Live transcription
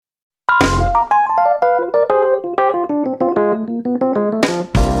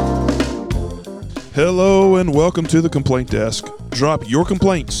Hello and welcome to the Complaint Desk. Drop your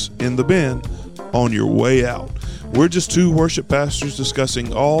complaints in the bin on your way out. We're just two worship pastors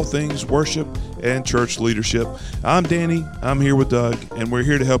discussing all things worship and church leadership. I'm Danny, I'm here with Doug, and we're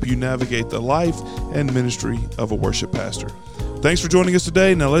here to help you navigate the life and ministry of a worship pastor. Thanks for joining us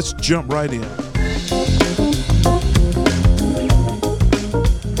today. Now let's jump right in.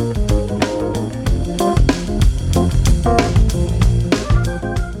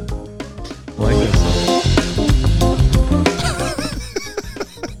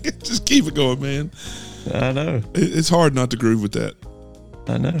 Just keep it going, man. I know. It's hard not to groove with that.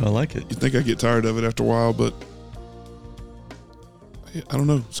 I know. I like it. You think I get tired of it after a while, but I don't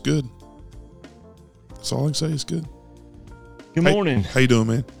know. It's good. That's all I can say. It's good. Good morning. How you doing,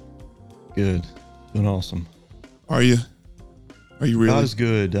 man? Good. Doing awesome. Are you? Are you really? God is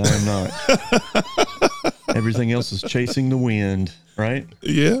good. I am not. Everything else is chasing the wind, right?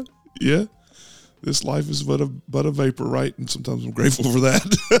 Yeah. This life is but a vapor, right? And sometimes I'm grateful for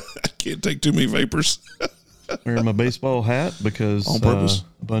that. I can't take too many vapors. Wearing my baseball hat because on purpose.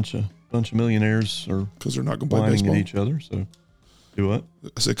 A bunch of millionaires are because they're not going to play whining baseball at each other. So, do what?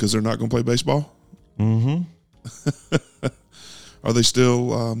 I said because they're not going to play baseball. Mm-hmm. Are they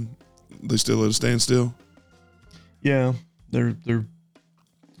still? They still at a standstill? Yeah, they're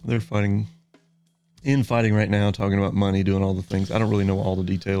fighting right now, talking about money, doing all the things. I don't really know all the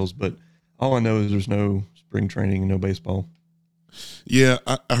details, but all I know is there's no spring training and no baseball. Yeah,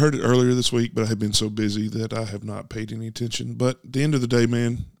 I heard it earlier this week, but I have been so busy that I have not paid any attention. But at the end of the day,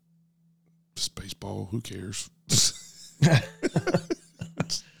 man, it's baseball. Who cares?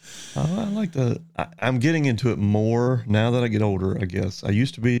 I'm getting into it more now that I get older, I guess. I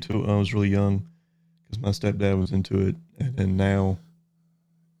used to be when I was really young because my stepdad was into it, and now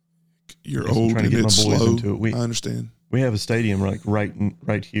you're old and it's slow. Into it. I understand. We have a stadium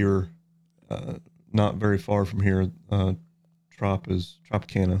right here, not very far from here.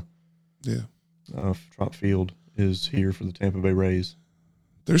 Tropicana. Yeah. Trop Field is here for the Tampa Bay Rays.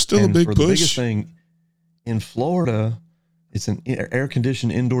 There's still a big push. The biggest thing in Florida, it's an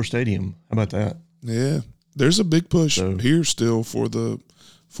air-conditioned indoor stadium. How about that? Yeah. There's a big push here still for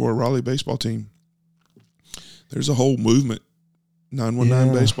a Raleigh baseball team. There's a whole movement.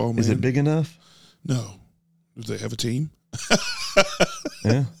 919 baseball, man. Is it big enough? No. Do they have a team?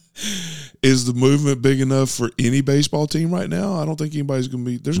 Yeah. Is the movement big enough for any baseball team right now? I don't think anybody's going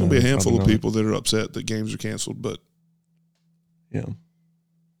to be. There's going to be a handful of people that are upset that games are canceled, but yeah,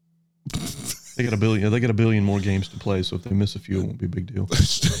 they got a billion more games to play. So if they miss a few, it won't be a big deal.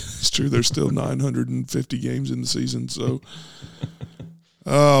 It's true. There's still 950 games in the season. So,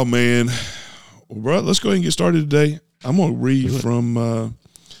 oh man, well, bro, let's go ahead and get started today. I'm going to read from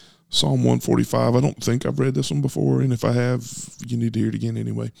Psalm 145. I don't think I've read this one before, and if I have, you need to hear it again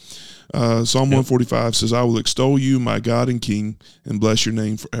anyway. Psalm 145 says, I will extol you, my God and King, and bless your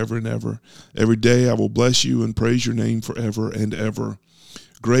name forever and ever. Every day I will bless you and praise your name forever and ever.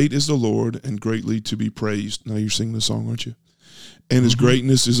 Great is the Lord and greatly to be praised. Now you're singing the song, aren't you? And his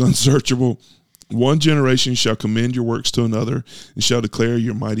greatness is unsearchable. One generation shall commend your works to another and shall declare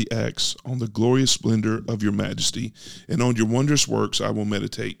your mighty acts. On the glorious splendor of your majesty and on your wondrous works I will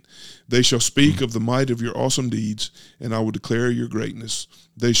meditate. They shall speak of the might of your awesome deeds, and I will declare your greatness.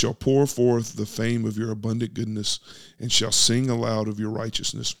 They shall pour forth the fame of your abundant goodness and shall sing aloud of your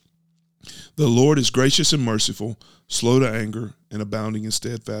righteousness. The Lord is gracious and merciful, slow to anger, and abounding in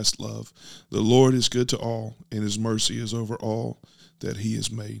steadfast love. The Lord is good to all, and his mercy is over all that he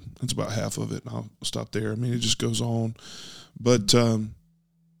has made. That's about half of it, and I'll stop there. I mean, it just goes on. But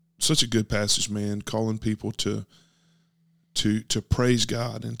such a good passage, man, calling people to praise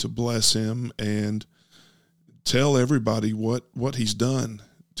God and to bless him and tell everybody what he's done.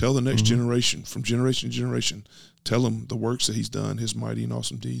 Tell the next generation, from generation to generation, tell them the works that he's done, his mighty and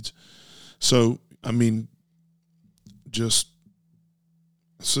awesome deeds. So, I mean, just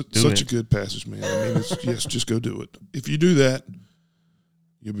such a good passage, man. I mean, just go do it. If you do that,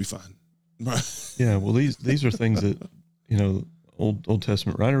 you'll be fine. Yeah, well, these are things that, Old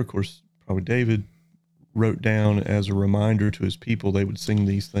Testament writer, of course, probably David, wrote down as a reminder to his people. They would sing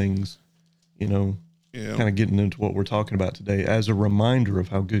these things, kind of getting into what we're talking about today, as a reminder of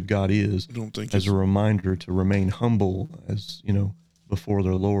how good God is, as a reminder to remain humble as, before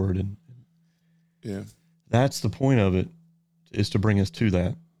their Lord. And yeah, that's the point of it, is to bring us to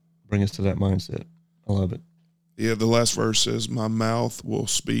that mindset. I love it. Yeah, the last verse says, my mouth will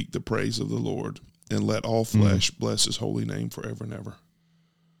speak the praise of the Lord, and let all flesh bless his holy name forever and ever.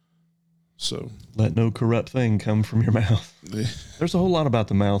 So let no corrupt thing come from your mouth. yeah, There's a whole lot about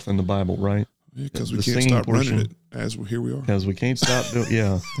the mouth in the Bible, right? because we The can't singing stop portion. running it here we are. Because we can't stop doing.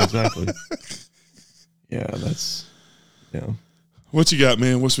 Yeah, exactly. Yeah, yeah. What you got,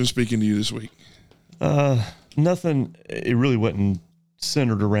 man? What's been speaking to you this week? Nothing. It really wasn't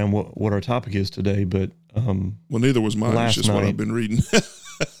centered around what our topic is today, but Well, neither was mine. It's just what I've been reading.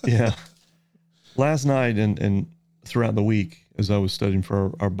 yeah. Last night and throughout the week, as I was studying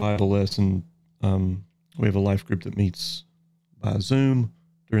for our Bible lesson, we have a life group that meets by Zoom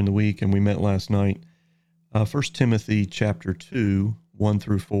during the week, and we met last night. 1 Timothy chapter 2, 1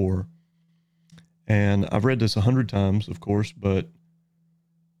 through 4. And I've read this 100 times, of course, but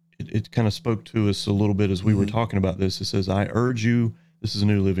it kind of spoke to us a little bit as we were talking about this. It says, I urge you, this is a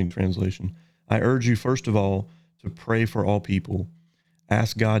New Living Translation, I urge you, first of all, to pray for all people.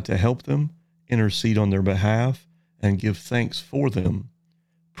 Ask God to help them, intercede on their behalf, and give thanks for them.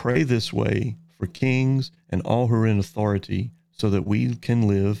 Pray this way for kings and all who are in authority, so that we can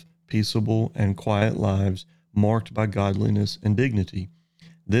live peaceable and quiet lives marked by godliness and dignity.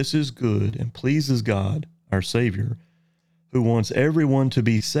 This is good and pleases God, our Savior, who wants everyone to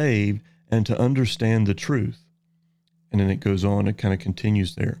be saved and to understand the truth. And then it goes on, it kind of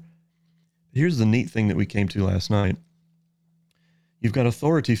continues there. Here's the neat thing that we came to last night. You've got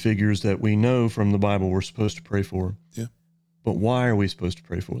authority figures that we know from the Bible we're supposed to pray for. Yeah. But why are we supposed to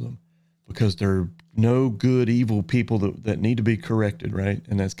pray for them? Because they're no good, evil people that need to be corrected, right?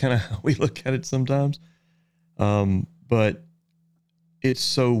 And that's kind of how we look at it sometimes. But it's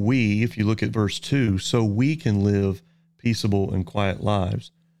so we, if you look at verse 2, so we can live peaceable and quiet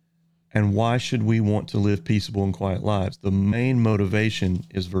lives. And why should we want to live peaceable and quiet lives? The main motivation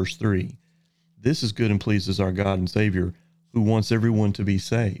is verse 3. This is good and pleases our God and Savior, who wants everyone to be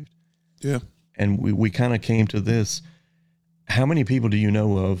saved. Yeah. And we kind of came to this. How many people do you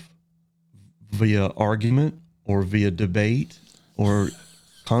know of via argument or via debate or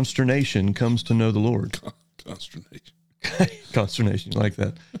consternation comes to know the Lord? Consternation. Consternation, you like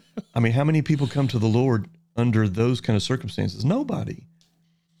that? I mean, how many people come to the Lord under those kind of circumstances? Nobody.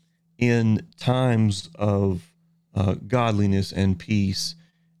 In times of godliness and peace,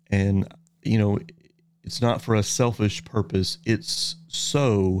 and, you know, it's not for a selfish purpose. It's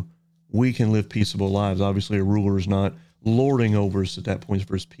so we can live peaceable lives. Obviously, a ruler is not lording over us at that point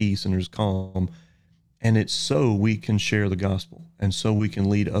for his peace and there's calm. And it's so we can share the gospel and so we can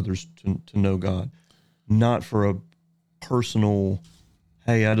lead others to know God, not for a personal,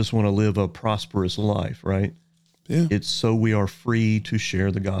 hey, I just want to live a prosperous life, right? Yeah. It's so we are free to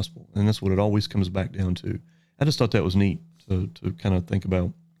share the gospel. And that's what it always comes back down to. I just thought that was neat to kind of think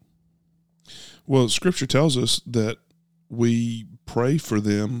about. Well, Scripture tells us that we pray for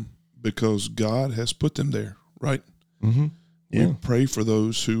them because God has put them there, right? Mm-hmm. Yeah. We pray for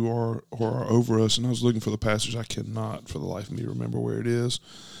those who are over us. And I was looking for the passage. I cannot, for the life of me, remember where it is.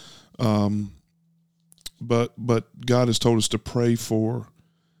 But God has told us to pray for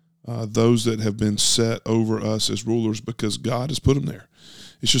those that have been set over us as rulers because God has put them there.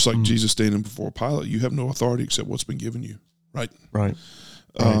 It's just like Jesus standing before Pilate. You have no authority except what's been given you, right? Right.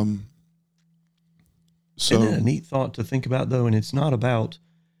 So, isn't that a neat thought to think about, though? And it's not about,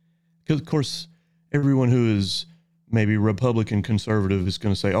 because, of course, everyone who is maybe Republican conservative is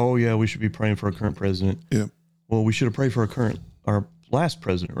going to say, oh, yeah, we should be praying for our current president. Yeah. Well, we should have prayed for our last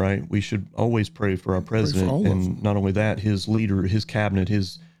president, right? We should always pray for our president. And not only that, his leader, his cabinet,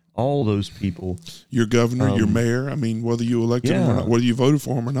 all those people. Your governor, your mayor. I mean, whether you elected him or not, whether you voted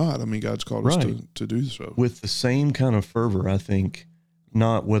for him or not. I mean, God's called us to do so. With the same kind of fervor, I think,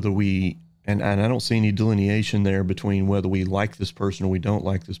 not whether we, and I don't see any delineation there between whether we like this person or we don't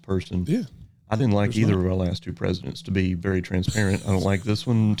like this person. Yeah. I didn't like either of our last two presidents, to be very transparent. I don't like this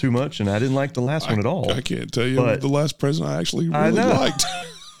one too much, and I didn't like the last one at all. I can't tell you the last president I actually really liked.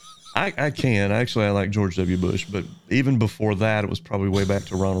 I can. Actually, I like George W. Bush, but even before that, it was probably way back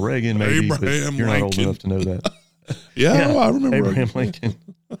to Ronald Reagan, maybe. Abraham you're Lincoln. Not old enough to know that. Yeah, I remember Abraham Lincoln.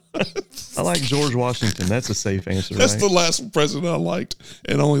 I like George Washington. That's a safe answer, That's right? the last president I liked,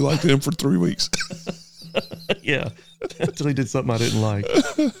 and only liked him for 3 weeks. Yeah, until he did something I didn't like.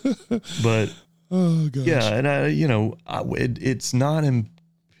 But oh gosh. Yeah, and it's not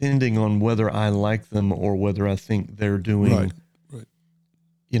impending on whether I like them or whether I think they're doing. Right.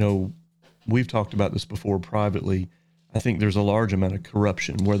 You know, we've talked about this before privately. I think there's a large amount of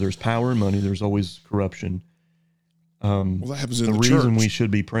corruption. Where there's power and money, there's always corruption. Well, that happens in the reason church. we should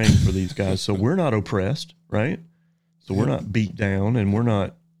be praying for these guys, so we're not oppressed, right? So we're not beat down, and we're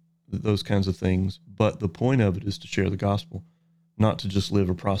not those kinds of things. But the point of it is to share the gospel, not to just live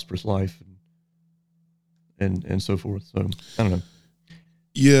a prosperous life and so forth. So I don't know.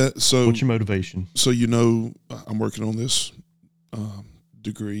 Yeah. So What's your motivation? So I'm working on this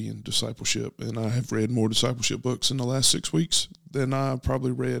degree in discipleship, and I have read more discipleship books in the last 6 weeks than I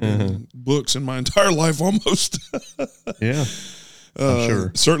probably read in books in my entire life, almost. Yeah, I'm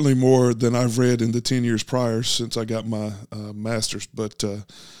sure. Certainly more than I've read in the 10 years prior since I got my master's. But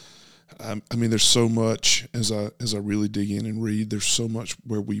I mean, there's so much as I really dig in and read. There's so much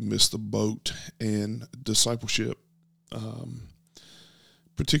where we miss the boat, and discipleship.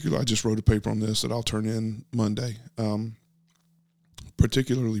 Particularly, I just wrote a paper on this that I'll turn in Monday.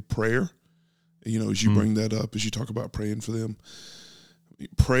 Particularly prayer, as you bring that up, as you talk about praying for them,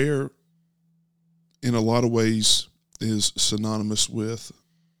 prayer in a lot of ways is synonymous with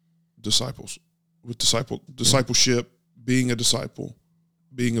discipleship, being a disciple,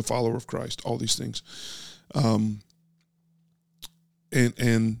 being a follower of Christ, all these things. And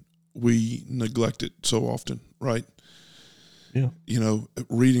we neglect it so often, right? Yeah.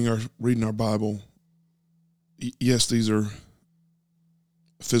 Reading our Bible. Yes, these are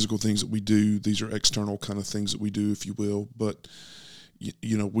physical things that we do. These are external kind of things that we do, if you will. But,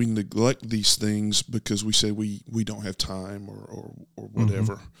 we neglect these things because we say we don't have time or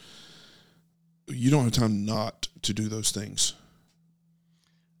whatever. You don't have time not to do those things.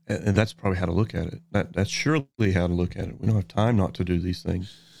 And that's probably how to look at it. That's surely how to look at it. We don't have time not to do these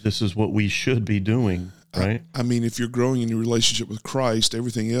things. This is what we should be doing, right? I mean, if you're growing in your relationship with Christ,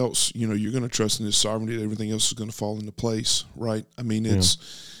 everything else, you're going to trust in His sovereignty. Everything else is going to fall into place, right? I mean,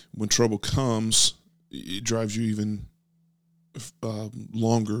 it's when trouble comes, it drives you even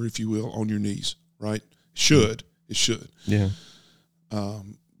longer, if you will, on your knees, right? It should. Yeah.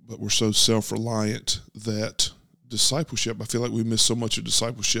 But we're so self-reliant that discipleship, I feel like we miss so much of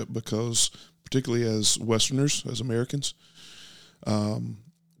discipleship because, particularly as Westerners, as Americans,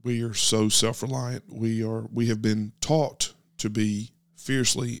 we are so self-reliant. We have been taught to be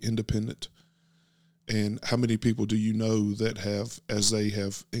fiercely independent. And how many people do you know that have, as they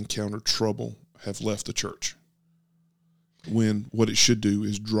have encountered trouble, have left the church? When what it should do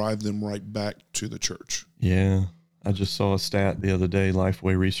is drive them right back to the church. Yeah. I just saw a stat the other day,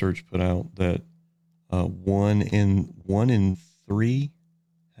 Lifeway Research put out that 1 in 3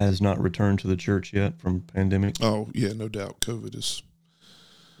 has not returned to the church yet from pandemic. Oh, yeah, no doubt. COVID is...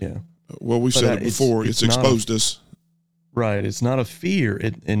 Yeah. Well, we've said it before. It's exposed us. Right. It's not a fear.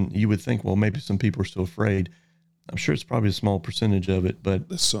 And you would think, well, maybe some people are still afraid. I'm sure it's probably a small percentage of it, but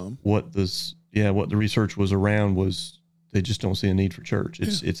that's some. What the research was around was they just don't see a need for church.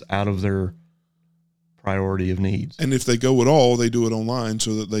 It's out of their priority of needs. And if they go at all, they do it online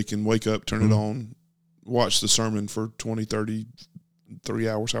so that they can wake up, turn it on, watch the sermon for 20, 30, 3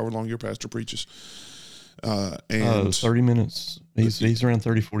 hours, however long your pastor preaches. And 30 minutes. He's around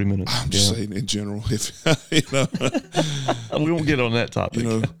 30, 40 minutes. I'm just saying in general, if we won't get on that topic.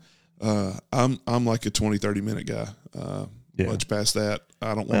 I'm like a 20, 30 minute guy. Much past that,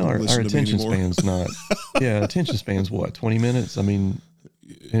 I don't want to listen to me anymore. Our attention span's not. Attention span's what, 20 minutes? I mean,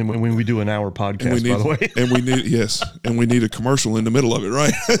 and when we do an hour podcast, by the way, and we need a commercial in the middle of it,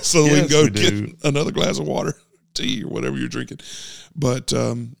 right? So we can go get another glass of water, tea, or whatever you're drinking. But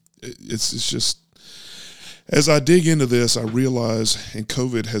it's just, as I dig into this, I realize, and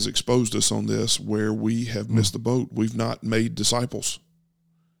COVID has exposed us on this, where we have missed the boat. We've not made disciples.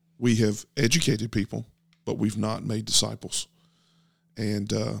 We have educated people, but we've not made disciples.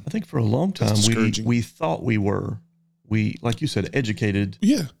 And I think for a long time we thought we were. We, like you said, educated.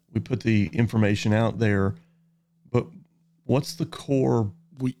 Yeah. We put the information out there, but what's the core?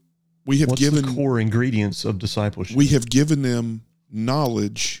 What's the core ingredients of discipleship? We have given them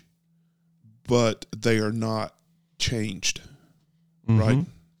knowledge, but they are not changed, right?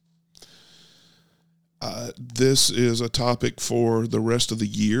 This is a topic for the rest of the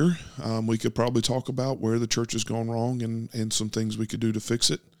year. We could probably talk about where the church has gone wrong and some things we could do to fix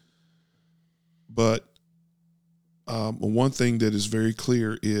it. But one thing that is very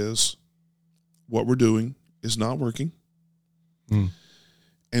clear is what we're doing is not working.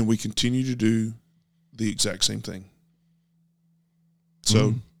 And we continue to do the exact same thing.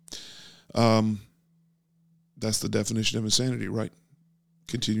 So that's the definition of insanity, right?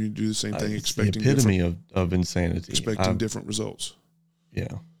 Continuing to do the same thing, expecting the epitome of insanity. Expecting different results.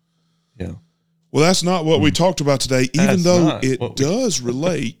 Yeah. Well, that's not what we talked about today, even though it does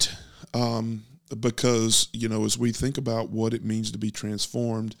relate, because, as we think about what it means to be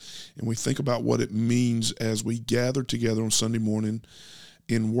transformed, and we think about what it means as we gather together on Sunday morning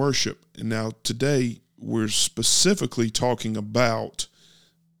in worship. And now today, we're specifically talking about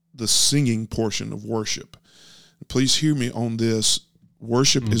the singing portion of worship. Please hear me on this.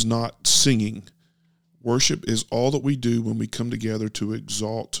 Worship is not singing. Worship is all that we do when we come together to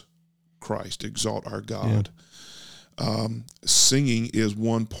exalt Christ, exalt our God. Singing is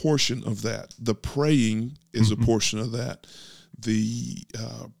one portion of that. The praying is a portion of that. The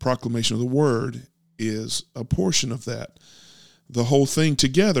proclamation of the word is a portion of that. The whole thing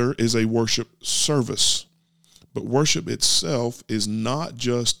together is a worship service. But worship itself is not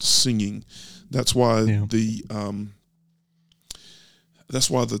just singing. That's why the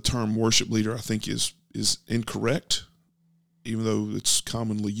term worship leader, I think, is incorrect, even though it's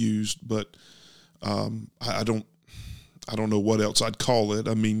commonly used. But I don't know what else I'd call it.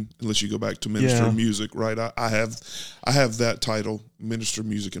 I mean, unless you go back to minister of music, right? I have that title. Minister of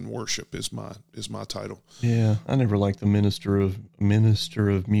music and worship is my title. Yeah, I never liked the minister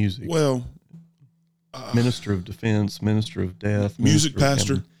of music. Well, minister of defense, minister of death, music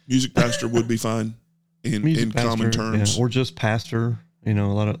pastor. Music pastor would be fine in common terms, or just pastor. You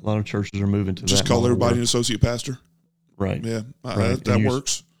know, a lot of churches are moving to just that. Call everybody an associate pastor. Right. Yeah, right. That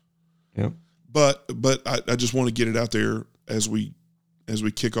works. Yep. But I just want to get it out there as we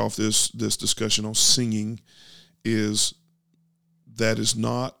kick off this discussion on singing, is that is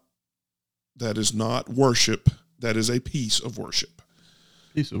not worship. That is a piece of worship.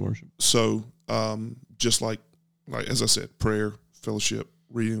 Piece of worship. So just like as I said, prayer, fellowship,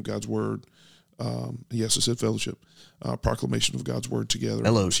 reading of God's word. Yes, I said fellowship. Proclamation of God's word together.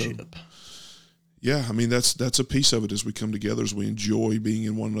 Fellowship. So, yeah, I mean that's a piece of it as we come together, as we enjoy being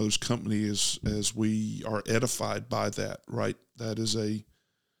in one another's company, as we are edified by that. Right, that is a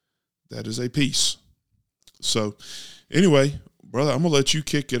piece. So, anyway, brother, I'm gonna let you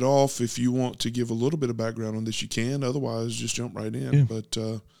kick it off. If you want to give a little bit of background on this, you can. Otherwise, just jump right in. Yeah. But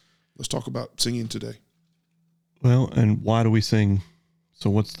let's talk about singing today. Well, and why do we sing? So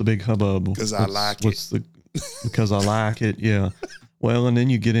what's the big hubbub? Because I like it. Because I like it, yeah. Well, and then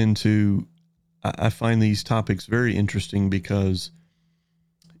you get into, I find these topics very interesting because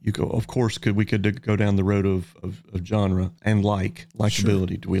you go, of course, we could go down the road of genre and likability.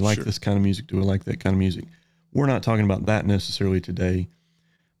 Sure. Do we like this kind of music? Do we like that kind of music? We're not talking about that necessarily today,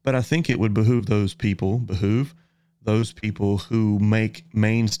 but I think it would behoove those people who make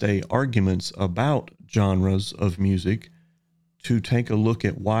mainstay arguments about genres of music to take a look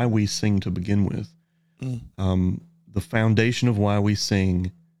at why we sing to begin with. The foundation of why we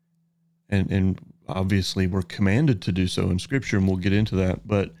sing, and obviously we're commanded to do so in Scripture, and we'll get into that,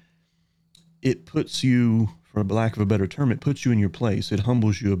 but it puts you, for lack of a better term, it puts you in your place. It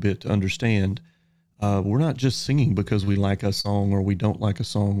humbles you a bit to understand we're not just singing because we like a song or we don't like a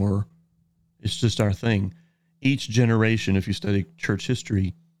song or it's just our thing. Each generation, if you study church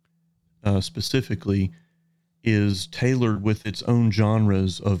history specifically, is tailored with its own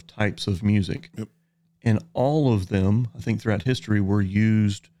genres of types of music. Yep. And all of them, I think throughout history, were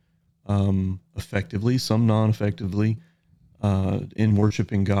used effectively, some non-effectively, in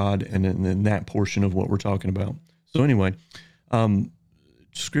worshiping God and in that portion of what we're talking about. So anyway,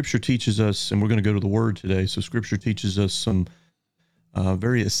 Scripture teaches us, and we're going to go to the Word today, so Scripture teaches us some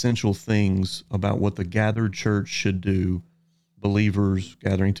very essential things about what the gathered church should do, believers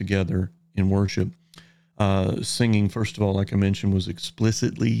gathering together in worship. Singing, first of all, like I mentioned, was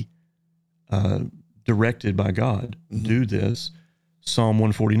explicitly directed by God. Mm-hmm. Do this. Psalm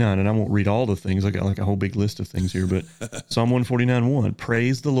 149, and I won't read all the things. I got like a whole big list of things here, but Psalm 149:1,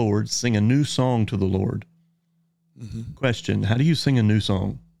 praise the Lord, sing a new song to the Lord. Mm-hmm. Question, how do you sing a new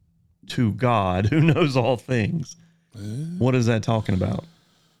song? To God, who knows all things. What is that talking about?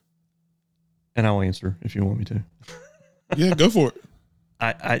 And I'll answer if you want me to. Yeah, go for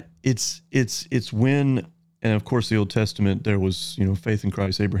it. It's when, and of course the Old Testament, there was, faith in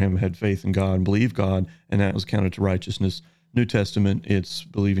Christ. Abraham had faith in God and believed God, and that was counted to righteousness. New Testament, it's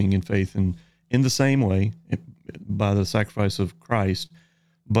believing in faith in the same way by the sacrifice of Christ.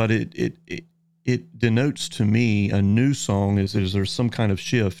 But it denotes to me a new song is there's some kind of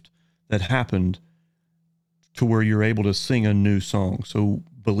shift that happened to where you're able to sing a new song. So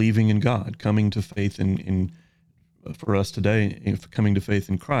believing in God, coming to faith in for us today, coming to faith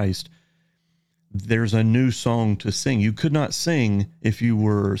in Christ, there's a new song to sing. You could not sing if you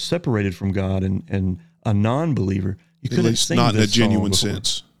were separated from God and a non-believer. You couldn't sing not in a this genuine song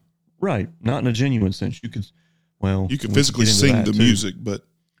sense. Right, not in a genuine sense. You could physically sing the music, but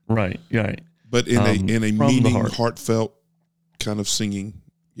right. But in a meaning, heartfelt kind of singing.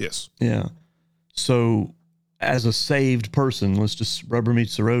 Yes. Yeah. So as a saved person, let's just rubber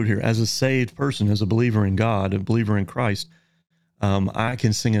meets the road here. As a saved person, as a believer in God, a believer in Christ, I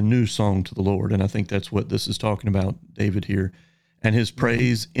can sing a new song to the Lord. And I think that's what this is talking about, David here. And his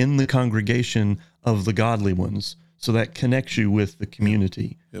praise in the congregation of the godly ones. So that connects you with the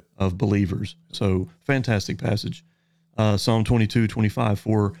community Yep. of believers. So fantastic passage. Psalm 22:25,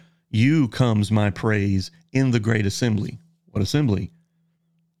 for you comes my praise in the great assembly. What assembly?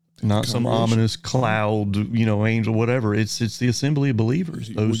 Not some Congregation. ominous cloud, angel, whatever. It's the assembly of believers.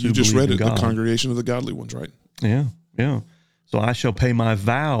 Those Well, who you just believe read in it, God. the congregation of the godly ones, right? Yeah, yeah. So I shall pay my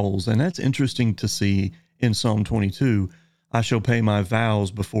vows, and that's interesting to see in Psalm 22. I shall pay my vows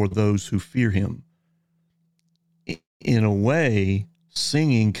before those who fear him. In a way,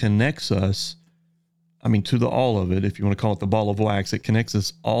 singing connects us, to all of it. If you want to call it the ball of wax, it connects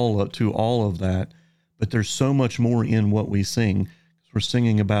us all up to all of that. But there's so much more in what we sing. We're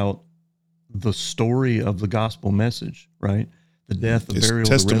singing about the story of the gospel message, right? The death, the burial,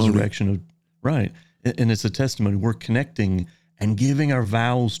 testimony. the resurrection of, right. And it's a testimony. We're connecting and giving our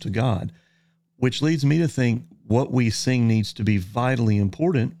vows to God, which leads me to think what we sing needs to be vitally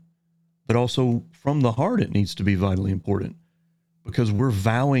important, but also from the heart, it needs to be vitally important because we're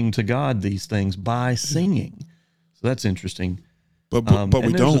vowing to God these things by singing. So that's interesting. But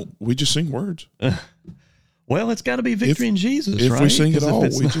we don't. We just sing words. Well, it's got to be victory in Jesus, if right? we sing it 'Cause all,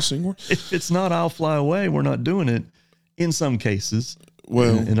 we just sing words. If it's not I'll fly away, we're not doing it. In some cases,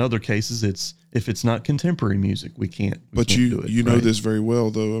 Well, in other cases, if it's not contemporary music, we can't. But can't do it, you know right? this very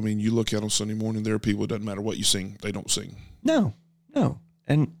well, though. I mean, you look out on Sunday morning, there are people, it doesn't matter what you sing, they don't sing. No.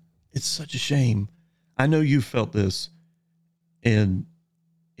 And it's such a shame. I know you felt this in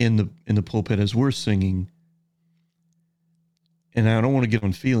the pulpit as we're singing. And I don't want to get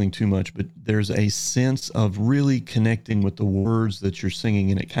on feeling too much, but there's a sense of really connecting with the words that you're singing,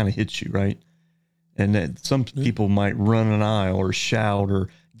 and it kind of hits you, right? And that some people might run an aisle or shout or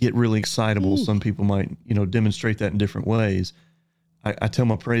get really excitable. Ooh. Some people might, demonstrate that in different ways. I tell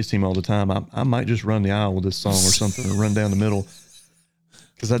my praise team all the time, I might just run the aisle with this song or something or run down the middle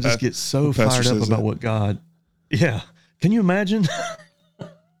because I just get so fired up about what God. Yeah. Can you imagine?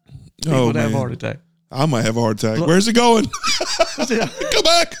 People would have a heart attack. I might have a heart attack. Where's it going? Yeah. Come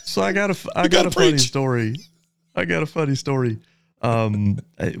back. So I got a funny story. I think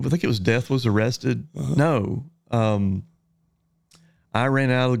it was Death was arrested. Uh-huh. No. I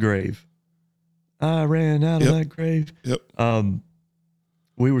ran out of the grave. I ran out of that grave. Yep.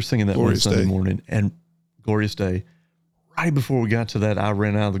 We were singing that Glorious one Sunday Day. morning, and Glorious Day. Right before we got to that, I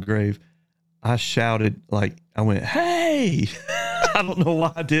ran out of the grave. I shouted, I went, hey! I don't know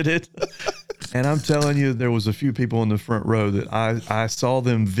why I did it. And I'm telling you, there was a few people in the front row that I saw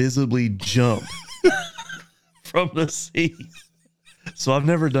them visibly jump from the seat. So I've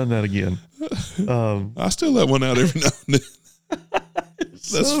never done that again. I still let one out every now and then. That's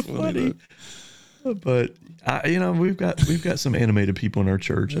so funny. But we've got some animated people in our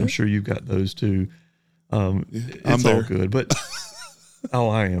church. I'm sure you've got those too. It's I'm there. all good, but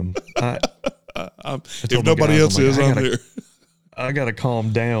I am. If nobody else is, I'm there. I got to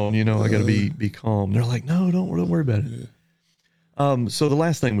calm down. I got to be calm. They're like, no, don't worry about it. Yeah. So the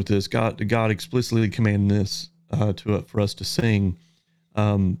last thing with this, God explicitly commanded this for us to sing.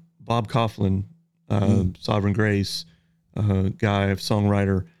 Bob Coughlin, Sovereign Grace guy,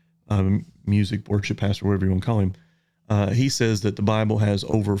 songwriter, music worship pastor, whatever you want to call him. He says that the Bible has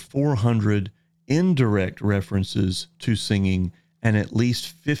over 400 indirect references to singing and at least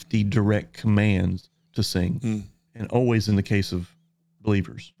 50 direct commands to sing. And always in the case of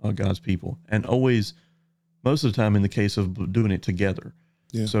believers, God's people, and always, most of the time in the case of doing it together.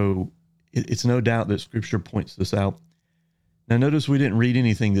 Yeah. So it's no doubt that Scripture points this out. Now, notice we didn't read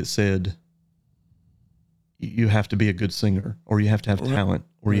anything that said you have to be a good singer, or you have to have talent,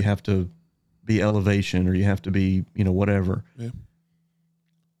 or you have to be elevation, or you have to be, whatever. Yeah.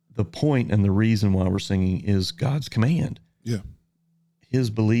 The point and the reason why we're singing is God's command. Yeah. His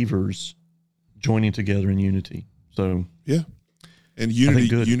believers joining together in unity. So yeah, and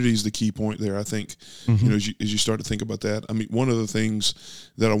unity is the key point there. I think as you start to think about that. I mean, one of the things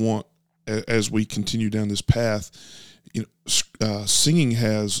that I want as we continue down this path, singing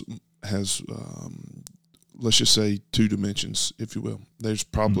has let's just say two dimensions, if you will. There's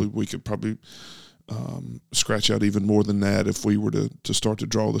probably we could probably scratch out even more than that if we were to start to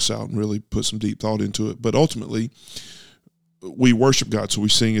draw this out and really put some deep thought into it. But ultimately, we worship God, so we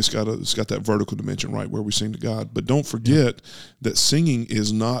sing. It's got that vertical dimension, right, where we sing to God. But don't forget that singing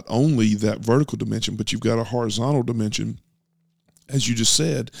is not only that vertical dimension, but you've got a horizontal dimension, as you just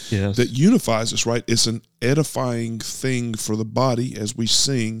said, that unifies us, right? It's an edifying thing for the body as we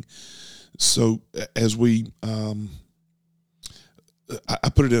sing. So as we, I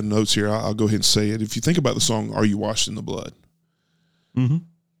put it in notes here. I'll go ahead and say it. If you think about the song, "Are You Washed in the Blood?" Mm-hmm.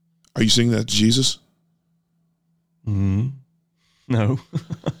 Are you singing that to Jesus? Mm-hmm. No.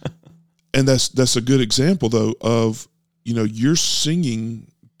 and that's a good example though of, you're singing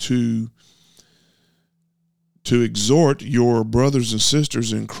to exhort your brothers and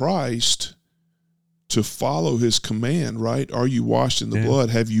sisters in Christ to follow his command, right? Are you washed in the blood?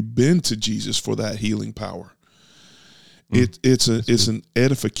 Have you been to Jesus for that healing power? It's an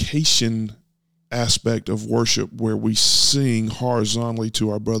edification aspect of worship where we sing horizontally to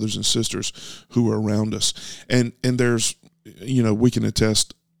our brothers and sisters who are around us. And there's, we can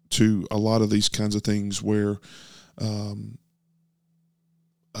attest to a lot of these kinds of things where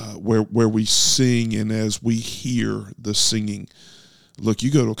we sing, and as we hear the singing, look,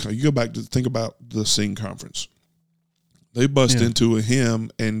 you go back to think about the Sing Conference. They bust into a hymn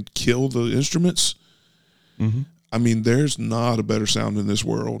and kill the instruments. Mm-hmm. I mean, there's not a better sound in this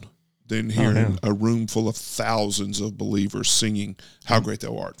world than hearing a room full of thousands of believers singing "How Great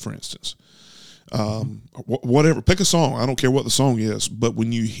Thou Art," for instance. Whatever, pick a song. I don't care what the song is, but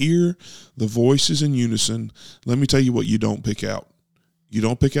when you hear the voices in unison, let me tell you what you don't pick out. You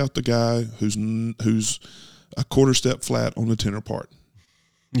don't pick out the guy who's a quarter step flat on the tenor part.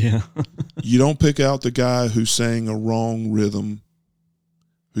 Yeah. You don't pick out the guy who sang a wrong rhythm,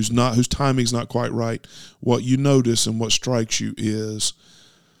 whose timing's not quite right. What you notice and what strikes you is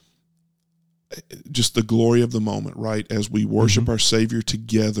just the glory of the moment, right? As we worship our Savior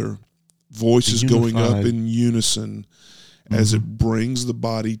together, voices going up in unison as it brings the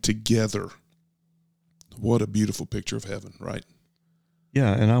body together. What a beautiful picture of heaven, right?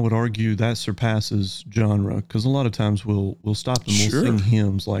 Yeah, and I would argue that surpasses genre, because a lot of times we'll stop and we'll sing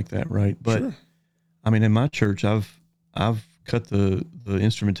hymns like that, right? But I mean, in my church, I've cut the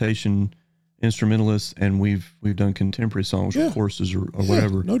instrumentalists, and we've done contemporary songs or courses or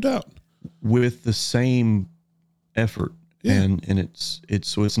whatever, no doubt, with the same effort, and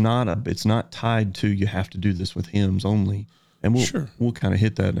it's not tied to you have to do this with hymns only. And we'll kind of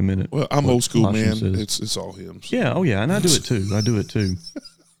hit that in a minute. Well, I'm old school, man. It's all hymns. Yeah, and I do it too.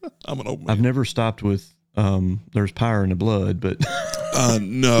 I'm an old man. I've never stopped with "There's Power in the Blood," but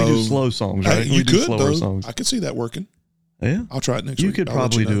no, we do slow songs, right? You could slower songs. I could see that working. Yeah, I'll try it next week. You could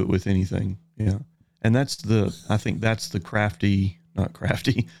probably do it with anything. Yeah, and I think that's the not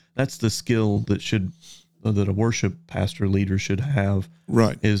crafty. That's the skill that a worship pastor leader should have,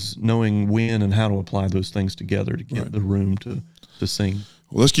 right? Is knowing when and how to apply those things together to get the room to sing.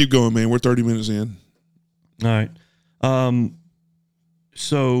 Well, let's keep going, man. We're 30 minutes in. All right.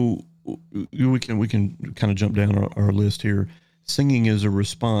 So we can kind of jump down our list here. Singing is a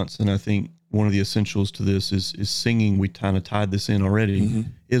response, and I think one of the essentials to this is singing. We kind of tied this in already.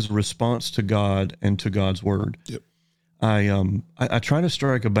 Is a response to God and to God's word. Yep. I try to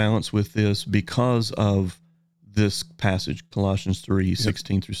strike a balance with this because of this passage, Colossians 3,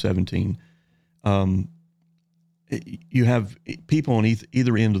 16 through 17. You have people on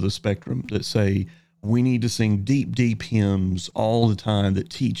either end of the spectrum that say, we need to sing deep, deep hymns all the time that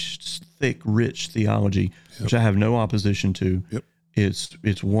teach thick, rich theology, which I have no opposition to. Yep.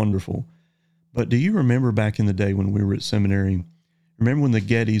 It's wonderful. But do you remember back in the day when we were at seminary, remember when the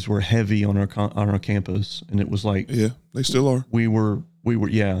Gettys were heavy on our campus, and it was like, they still are. We were,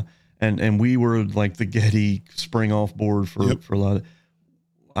 and we were like the Getty spring off board for a lot of.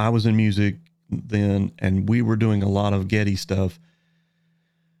 I was in music then, and we were doing a lot of Getty stuff,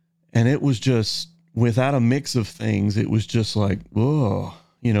 and it was just without a mix of things. It was just like, whoa,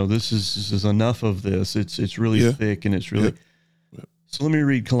 this is enough of this. It's really thick, and it's really. So let me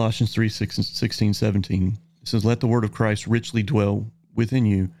read Colossians 3, 16, 17. It says, let the word of Christ richly dwell within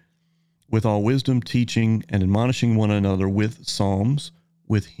you, with all wisdom, teaching and admonishing one another with psalms,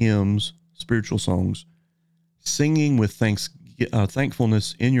 with hymns, spiritual songs, singing with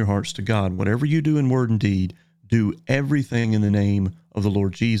thankfulness in your hearts to God. Whatever you do in word and deed, do everything in the name of the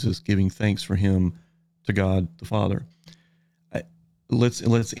Lord Jesus, giving thanks for him to God the Father.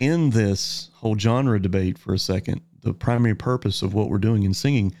 Let's end this whole genre debate for a second. The primary purpose of what we're doing in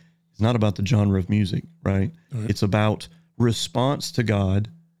singing is not about the genre of music, right? It's about response to God,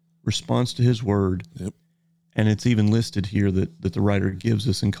 response to his word. Yep. And it's even listed here that the writer gives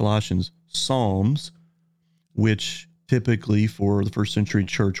us in Colossians, Psalms, which typically for the first century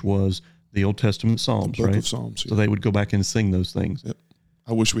church was the Old Testament Psalms, the book right? Of Psalms, So they would go back and sing those things. Yep.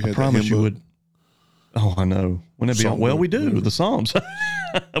 I wish we had. I promise you book. would. Oh, I know. Wouldn't it be? Well, we do the Psalms.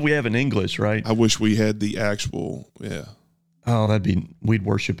 We have in English, right? I wish we had the actual. Yeah. Oh, we'd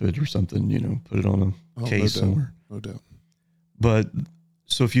worship it or something. Put it on a case somewhere. No doubt. But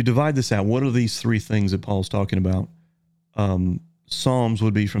so if you divide this out, what are these three things that Paul's talking about? Psalms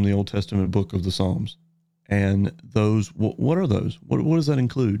would be from the Old Testament book of the Psalms. And those, what are those? What does that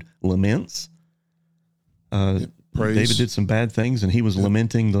include? Laments, praise. David did some bad things, and he was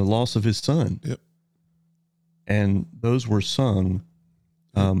lamenting the loss of his son. Yep. And those were sung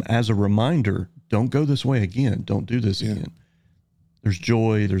as a reminder, don't go this way again. Don't do this again. There's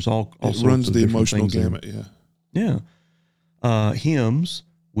joy. There's all sorts runs of the different emotional things gamut. Yeah. Hymns,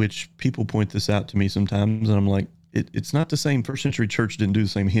 which people point this out to me sometimes, and I'm like, it's not the same. First century church didn't do the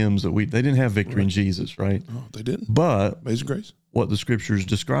same hymns that they didn't have Victory in Jesus, right? Oh, they didn't. But Amazing Grace. What the scripture is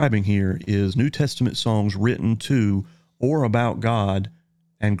describing here is New Testament songs written to or about God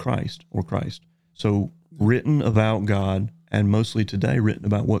and Christ or Christ. So written about God, and mostly today written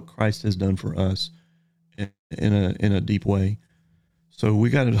about what Christ has done for us in a deep way. So we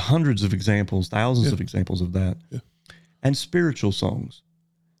got hundreds of examples, thousands of examples of that. Yeah. And spiritual songs.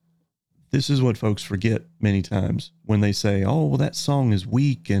 This is what folks forget many times when they say, oh, well, that song is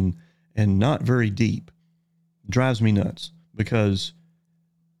weak and not very deep. It drives me nuts, because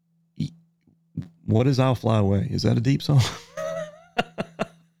what is I'll Fly Away? Is that a deep song?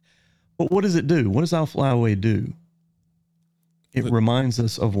 But what does it do? What does I'll Fly Away do? It reminds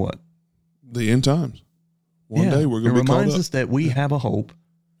us of what? The end times. One day we're going to be called up. It reminds us that we have a hope.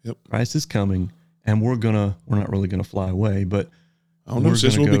 Yep. Christ is coming, and we're not really going to fly away, but I don't know,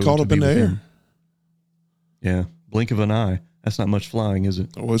 sis, we'll be caught up in the air. Yeah. Blink of an eye. That's not much flying, is it?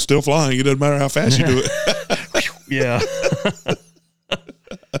 Well, it's still flying. It doesn't matter how fast you do it. Yeah.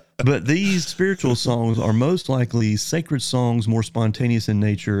 But these spiritual songs are most likely sacred songs, more spontaneous in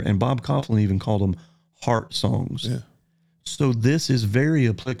nature, and Bob Coughlin even called them heart songs. Yeah. So this is very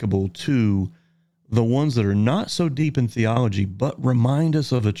applicable to the ones that are not so deep in theology, but remind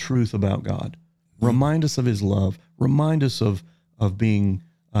us of a truth about God, remind us of his love, remind us of being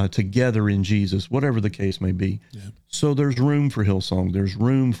together in Jesus, whatever the case may be. Yeah. So there's room for Hillsong. There's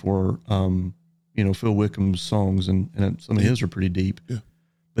room for, Phil Wickham's songs, and some of his are pretty deep. Yeah.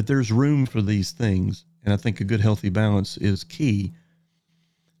 But there's room for these things, and I think a good, healthy balance is key.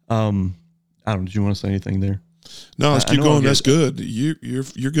 I don't know. Did you want to say anything there? No, let's keep going. That's good.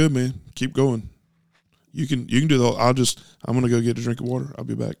 You're good, man. Keep going. You can do the whole, I'm going to go get a drink of water. I'll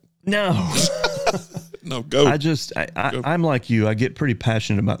be back. No. No, go. I'm like you. I get pretty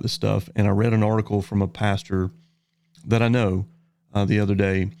passionate about this stuff. And I read an article from a pastor that I know the other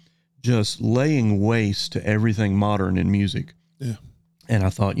day, just laying waste to everything modern in music. Yeah. And I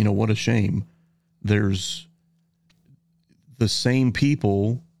thought, what a shame. There's the same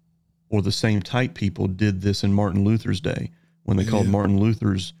people, or the same type people, did this in Martin Luther's day when they called Martin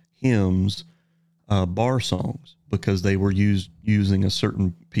Luther's hymns bar songs, because they were using a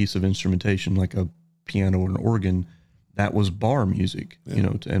certain piece of instrumentation like a piano or an organ. That was bar music,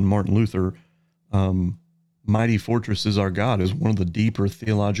 and Martin Luther, Mighty Fortress is Our God, is one of the deeper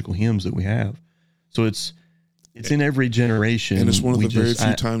theological hymns that we have. So it's in every generation. And it's one of the very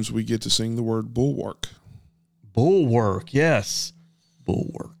few times we get to sing the word bulwark. Bulwark, yes.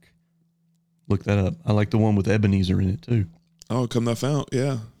 Bulwark. Look that up. I like the one with Ebenezer in it too. Oh, Come Thou Fount.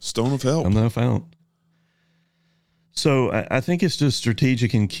 Yeah. Stone of Help. Come Thou Fount. So I think it's just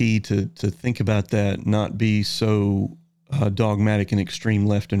strategic and key to think about that, not be so dogmatic and extreme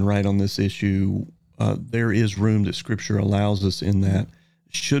left and right on this issue. There is room that Scripture allows us in that.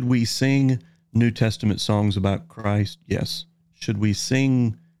 Should we sing New Testament songs about Christ? Yes. Should we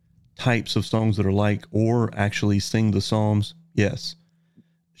sing types of songs that are like, or actually sing the Psalms? Yes.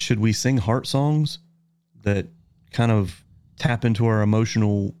 Should we sing heart songs that kind of tap into our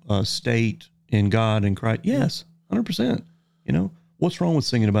emotional state in God and Christ? Yes, 100%. What's wrong with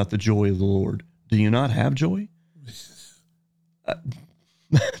singing about the joy of the Lord? Do you not have joy?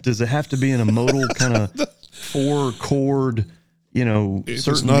 Does it have to be in a modal kind of 4-chord, If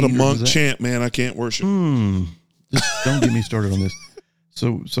it's not a monk chant, man, I can't worship. Just don't get me started on this.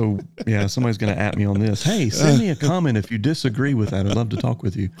 So yeah, somebody's going to at me on this. Hey, send me a comment if you disagree with that. I'd love to talk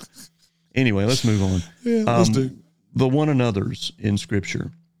with you. Anyway, let's move on. Yeah, let's do. The one another's in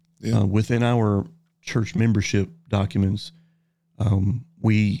Scripture. Yeah. Within our church membership documents,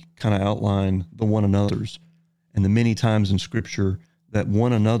 we kind of outline the one another's, and the many times in Scripture that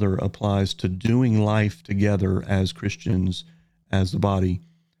one another applies to doing life together as Christians, as the body.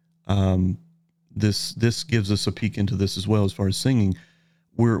 This gives us a peek into this as well as far as singing.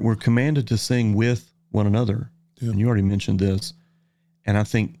 We're commanded to sing with one another, and you already mentioned this. And I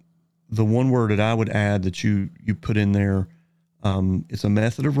think the one word that I would add that you put in there, it's a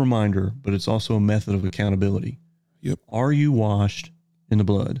method of reminder, but it's also a method of accountability. Yep. Are you washed in the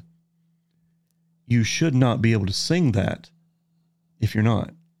blood? You should not be able to sing that if you're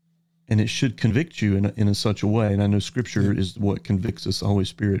not. And it should convict you in such a way. And I know Scripture is what convicts us, the Holy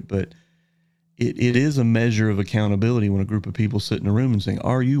Spirit, but it is a measure of accountability when a group of people sit in a room and say,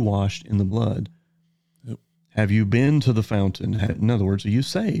 are you washed in the blood? Yep. Have you been to the fountain? In other words, are you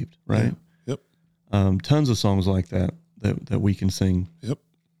saved? Right. Yeah. Yep. Tons of songs like that we can sing. Yep.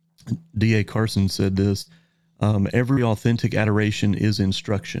 D.A. Carson said this, every authentic adoration is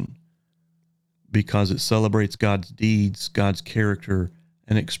instruction because it celebrates God's deeds, God's character,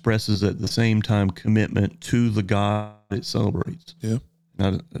 and expresses at the same time commitment to the God it celebrates. Yeah.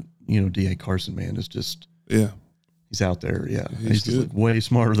 Now, D.A. Carson, man, is just, he's out there. Yeah. He's just like way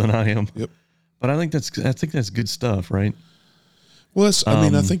smarter than I am. Yep. But I think that's good stuff, right? Well,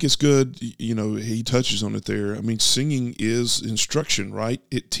 I think it's good. He touches on it there. I mean, singing is instruction, right?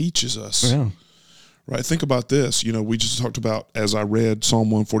 It teaches us. Yeah. Right. Think about this. We just talked about, as I read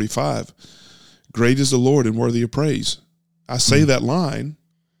Psalm 145, great is the Lord and worthy of praise. I say that line,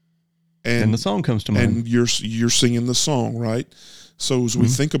 and the song comes to mind. And you're singing the song, right? So as we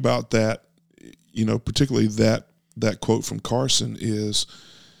think about that, particularly that quote from Carson is,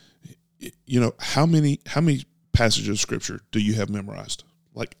 how many passages of Scripture do you have memorized?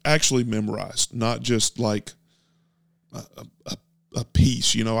 Like actually memorized, not just like a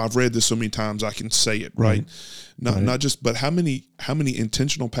piece. I've read this so many times I can say it, right? Not just, but how many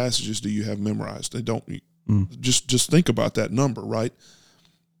intentional passages do you have memorized? They don't just think about that number, right?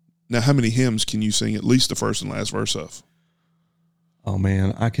 Now, how many hymns can you sing at least the first and last verse of? Oh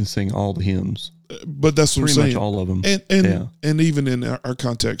man, I can sing all the hymns. But that's what I'm saying. Pretty much all of them. And even in our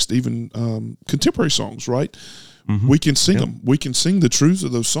context, even contemporary songs, right? We can sing them. We can sing the truths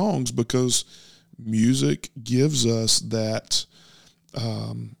of those songs because music gives us that,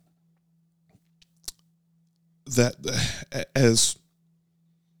 as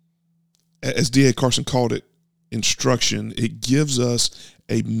D.A. Carson called it, instruction. It gives us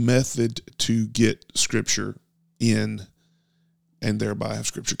a method to get Scripture in and thereby have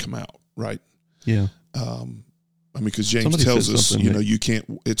Scripture come out, right? Yeah. Because James tells us, you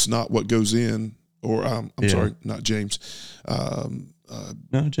can't, it's not what goes in, or I'm sorry, not James.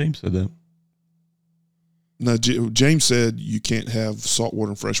 No, James said that. No, James said you can't have salt water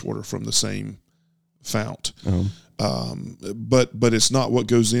and fresh water from the same fount. But it's not what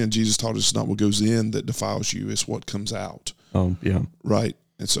goes in. Jesus taught us it's not what goes in that defiles you. It's what comes out. Oh, yeah. Right.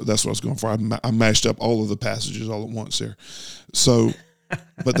 And so that's what I was going for. I mashed up all of the passages all at once there. So,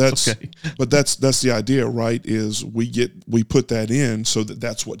 but that's okay. But that's the idea, right? Is we put that in so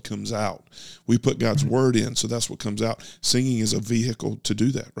that's what comes out. We put God's word in, so that's what comes out. Singing is a vehicle to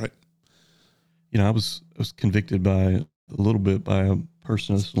do that, right? I was convicted by a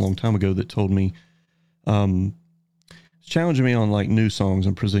person a long time ago that told me, challenging me on like new songs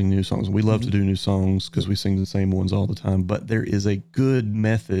and presenting new songs. We love to do new songs because we sing the same ones all the time, but there is a good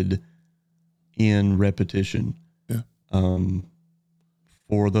method in repetition. Yeah.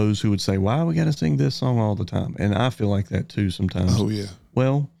 For those who would say, why we got to sing this song all the time? And I feel like that too sometimes. Oh yeah.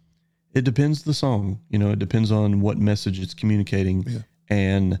 Well, it depends the song, it depends on what message it's communicating. Yeah.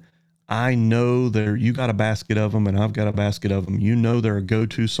 And I know you got a basket of them and I've got a basket of them. There are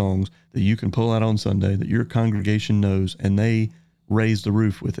go-to songs that you can pull out on Sunday that your congregation knows, and they raise the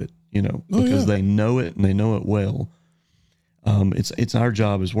roof with it, because they know it and they know it well. It's our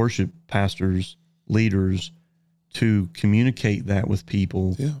job as worship pastors, leaders, to communicate that with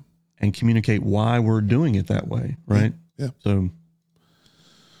people and communicate why we're doing it that way. Right. Yeah. So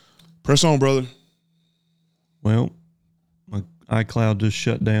press on, brother. Well, my iCloud just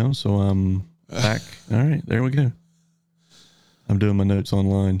shut down, so I'm back. All right, there we go. I'm doing my notes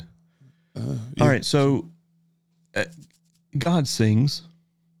online. All right, so God sings.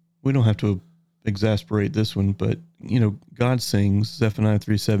 We don't have to exasperate this one, but God sings. Zephaniah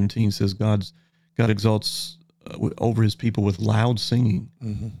 3:17 says God exalts over His people with loud singing.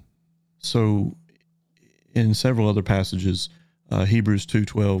 Mm-hmm. So, in several other passages, Hebrews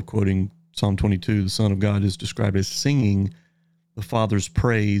 2:12, quoting Psalm 22, the Son of God is described as singing the Father's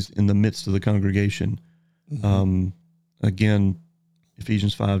praise in the midst of the congregation. Mm-hmm. Again,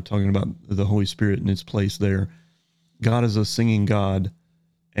 Ephesians 5, talking about the Holy Spirit and its place there. God is a singing God,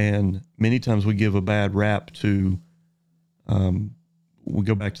 and many times we give a bad rap to, we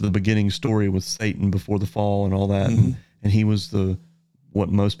go back to the beginning story with Satan before the fall and all that, and he was what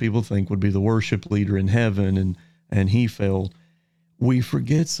most people think would be the worship leader in heaven, and he fell. We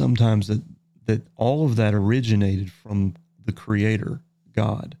forget sometimes that all of that originated from the Creator,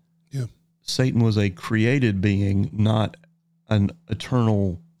 God. Yeah. Satan was a created being, not an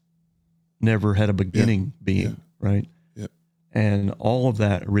eternal, never had a beginning being, right? Yeah. And all of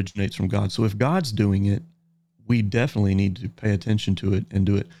that originates from God. So if God's doing it, we definitely need to pay attention to it and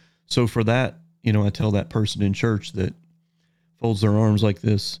do it. So for that, I tell that person in church that folds their arms like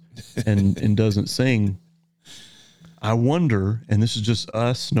this and doesn't sing, I wonder, and this is just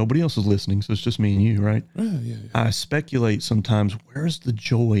us, nobody else is listening, so it's just me and you, right? Yeah. I speculate sometimes, where's the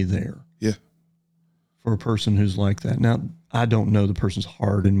joy there? Yeah. For a person who's like that. Now, I don't know the person's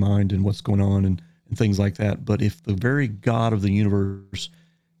heart and mind and what's going on and things like that, but if the very God of the universe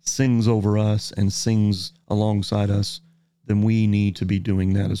sings over us and sings alongside us, then we need to be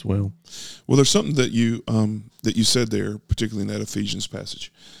doing that as well. Well, there's something that you said there, particularly in that Ephesians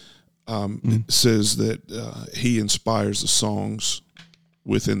passage. It says that he inspires the songs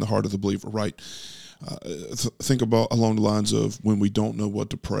within the heart of the believer, right? Think about along the lines of when we don't know what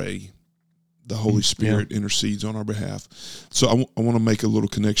to pray, the Holy Spirit intercedes on our behalf. So I want to make a little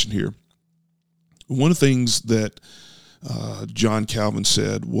connection here. One of the things that John Calvin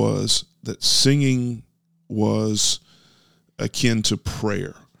said was that singing was akin to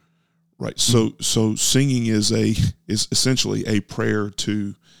prayer, right? So singing is essentially a prayer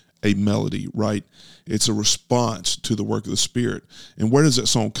to a melody, right? It's a response to the work of the Spirit. And where does that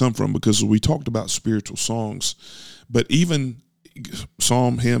song come from? Because we talked about spiritual songs, but even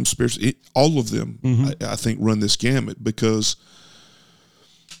psalm, hymn, spiritual, all of them, I think, run this gamut, because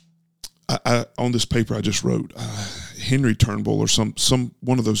I on this paper I just wrote, Henry Turnbull or some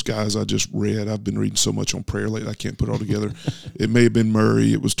one of those guys I just read. I've been reading so much on prayer lately, I can't put it all together. It may have been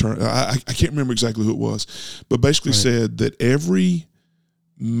Murray. It was I can't remember exactly who it was, but basically said that every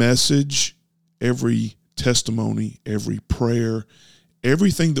message, every testimony, every prayer,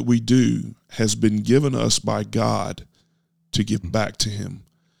 everything that we do has been given us by God to give back to him.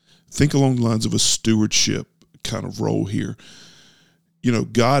 Think along the lines of a stewardship kind of role here. You know,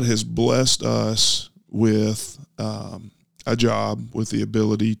 God has blessed us with a job, with the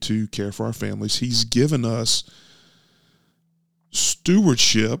ability to care for our families. He's given us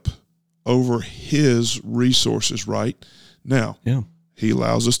stewardship over his resources, right? Now, he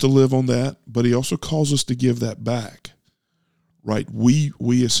allows us to live on that, but he also calls us to give that back, right? We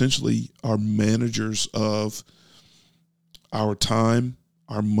essentially are managers of our time,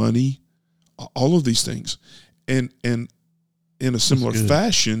 our money, all of these things. And in a similar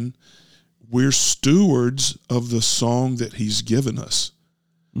fashion, we're stewards of the song that he's given us.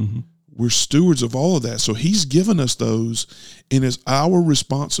 We're stewards of all of that. So he's given us those, and it's our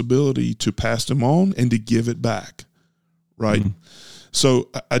responsibility to pass them on and to give it back, right? So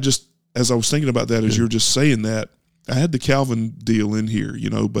I just, as I was thinking about that, as you're just saying that, I had the Calvin deal in here, you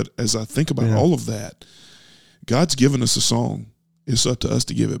know, but as I think about all of that, God's given us a song. It's up to us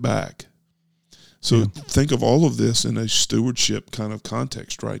to give it back. So think of all of this in a stewardship kind of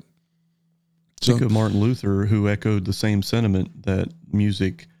context, right? Think of Martin Luther, who echoed the same sentiment that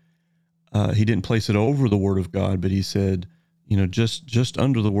music, he didn't place it over the Word of God, but he said, you know, just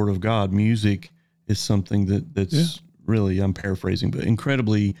under the Word of God, music is something that's really, I'm paraphrasing, but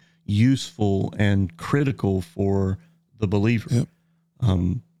incredibly useful and critical for the believer.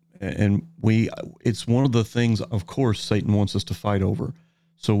 And it's one of the things, of course, Satan wants us to fight over.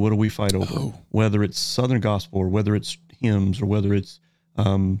 So what do we fight over? Whether it's Southern gospel or whether it's hymns or whether it's,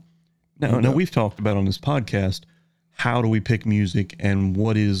 now we've talked about on this podcast, how do we pick music and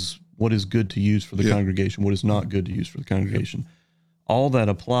what is good to use for the congregation, what is not good to use for the congregation. All that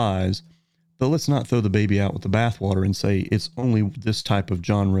applies, but let's not throw the baby out with the bathwater and say it's only this type of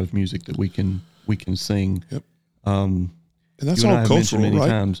genre of music that we can sing. And that's all cultural, many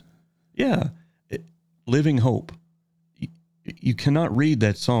times. Living Hope. You cannot read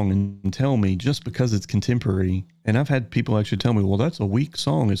that song and tell me just because it's contemporary. And I've had people actually tell me, well, that's a weak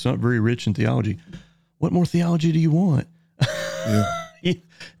song. It's not very rich in theology. What more theology do you want?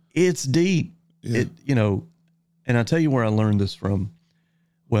 It's deep. And I tell you where I learned this from.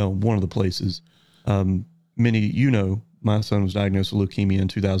 Well, one of the places, my son was diagnosed with leukemia in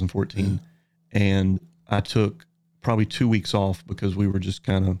 2014, and I took probably 2 weeks off because we were just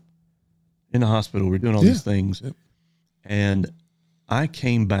kind of in the hospital. We were doing all these things. And I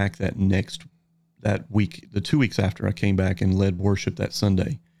came back that week, the 2 weeks after, I came back and led worship that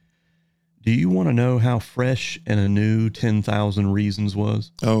Sunday. Do you want to know how fresh and anew 10,000 Reasons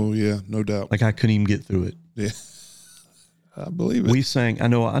was? Oh, yeah, no doubt. Like I couldn't even get through it. Yeah, I believe it. We sang, I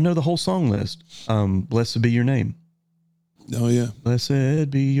know the whole song list. Blessed Be Your Name. Oh, yeah.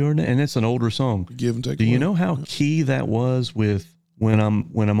 Blessed be your name. And it's an older song. Give and take. Do you know how key that was with when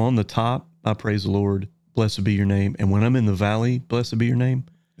I'm on the top, I praise the Lord, blessed be your name. And when I'm in the valley, blessed be your name.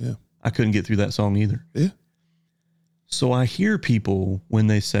 Yeah. I couldn't get through that song either. Yeah. So I hear people when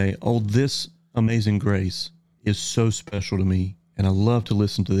they say, oh, this Amazing Grace is so special to me, and I love to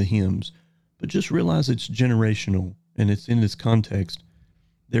listen to the hymns, but just realize it's generational and it's in this context.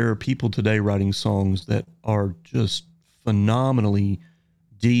 There are people today writing songs that are just phenomenally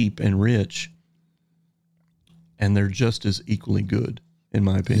deep and rich, and they're just as equally good, in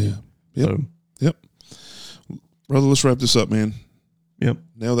my opinion. Yeah. Yep. So, Yep. Brother, let's wrap this up, man. yep.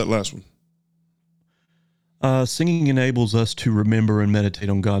 Nail that last one. Singing enables us to remember and meditate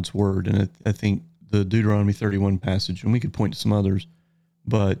on God's word. And I think the Deuteronomy 31 passage, and we could point to some others,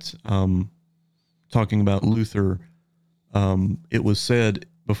 but talking about Luther, it was said,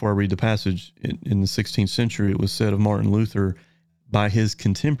 before I read the passage, in the 16th century, it was said of Martin Luther by his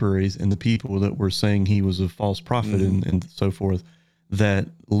contemporaries and the people that were saying he was a false prophet and so forth, that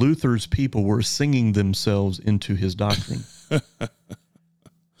Luther's people were singing themselves into his doctrine.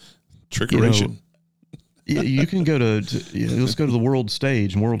 Trickeration. You can go let's go to the world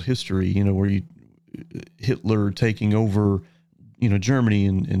stage and world history, where Hitler taking over, Germany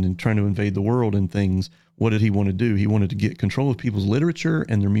and trying to invade the world and things. What did he want to do? He wanted to get control of people's literature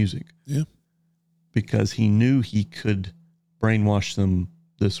and their music. Yeah. Because he knew he could brainwash them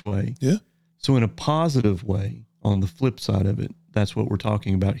this way. Yeah. So in a positive way, on the flip side of it, that's what we're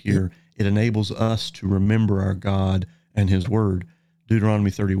talking about here. Yeah. It enables us to remember our God and his word. Deuteronomy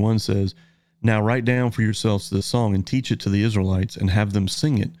 31 says, "Now write down for yourselves this song and teach it to the Israelites and have them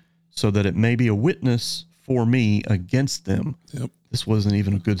sing it so that it may be a witness for me against them." Yep. This wasn't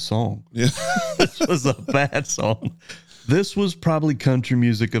even a good song. Yeah. This was a bad song. This was probably country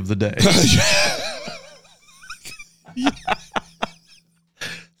music of the day.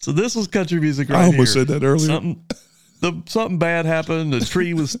 So this was country music right here. I almost said that earlier. Something bad happened. A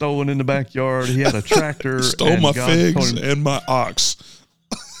tree was stolen in the backyard. He had a tractor. Stole my figs and my ox.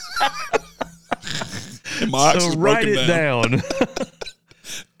 And my ox is write broken it down.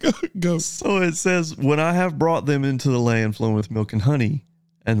 Go. So it says, "When I have brought them into the land flowing with milk and honey,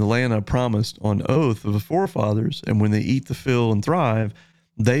 and the land I promised on oath of the forefathers, and when they eat the fill and thrive,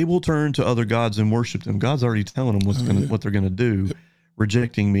 they will turn to other gods and worship them." God's already telling them what they're going to do,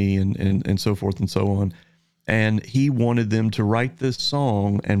 rejecting me and so forth and so on. And he wanted them to write this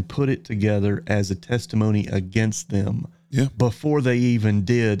song and put it together as a testimony against them before they even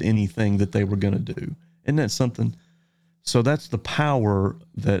did anything that they were going to do. Isn't that something? So that's the power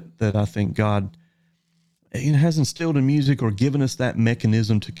that I think God has instilled in music or given us that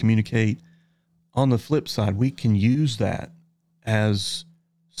mechanism to communicate. On the flip side, we can use that as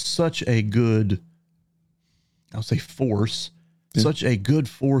such a good, I'll say force, such a good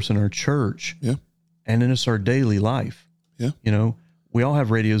force in our church and in our daily life. Yeah. We all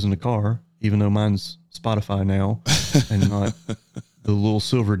have radios in the car, even though mine's Spotify now and not the little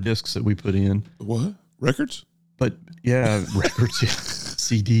silver discs that we put in. What? Records? But yeah, records,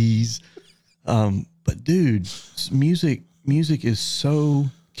 CDs. But dude, music is so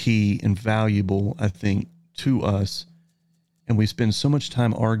key and valuable, I think, to us. And we spend so much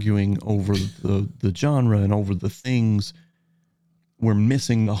time arguing over the genre and over the things. We're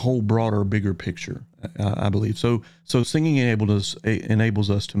missing the whole broader, bigger picture, I believe. So singing enables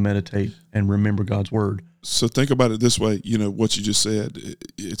us to meditate and remember God's word. So think about it this way, what you just said,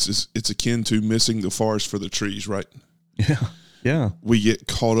 it's akin to missing the forest for the trees, right? Yeah. Yeah. We get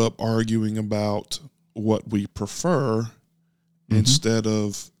caught up arguing about what we prefer instead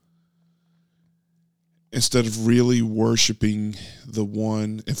of really worshiping the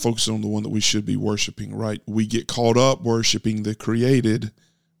one and focusing on the one that we should be worshiping, right? We get caught up worshiping the created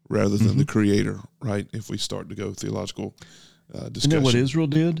rather than the creator, right? If we start to go theological discussion. Isn't that what Israel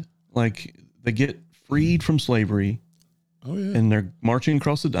did? Like, they get freed from slavery. Oh, yeah. And they're marching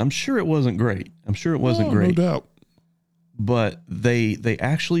across I'm sure it wasn't great. No doubt. But they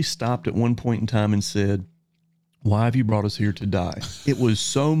actually stopped at one point in time and said, "Why have you brought us here to die?" It was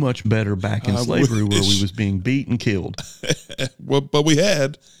so much better back in slavery where we was being beat and killed. Well, but we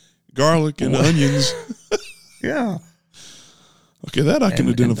had garlic and onions. Yeah. Okay, that I can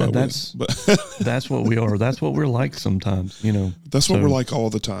identify with. But that's what we are. That's what we're like sometimes, That's what we're like all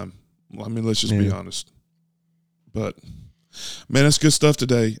the time. I mean, let's just be honest. But, man, that's good stuff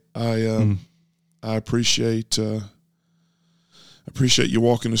today. I appreciate you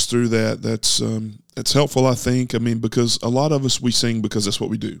walking us through that. That's helpful, I think. I mean, because a lot of us, we sing because that's what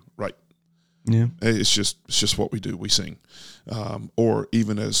we do, right? Yeah. It's just what we do. We sing. Or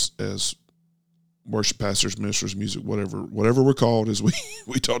even as worship pastors, ministers, music, whatever we're called, as we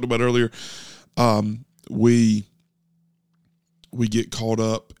talked about earlier, we get caught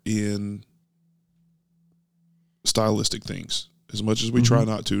up in stylistic things. As much as we try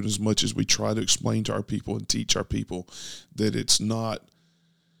not to, and as much as we try to explain to our people and teach our people that it's not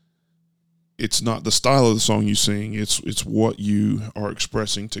the style of the song you sing, it's what you are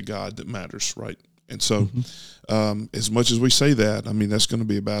expressing to God that matters, right? And so as much as we say that, I mean, that's going to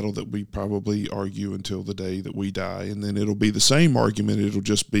be a battle that we probably argue until the day that we die, and then it'll be the same argument. It'll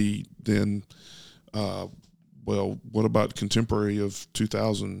just be then well, what about contemporary of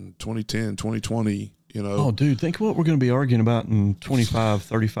 2000, 2010, 2020? You know, Oh, dude, think what we're going to be arguing about in 25,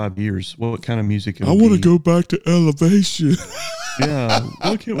 35 years. What kind of music it I would want to be. go back to Elevation. Yeah.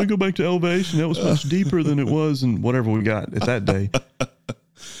 Why can't we go back to Elevation? That was much deeper than it was and whatever we got at that day.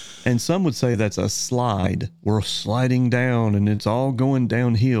 And some would say that's a slide. We're sliding down and it's all going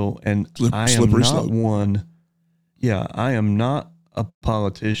downhill. And I am slippery not slope. one. Yeah, I am not a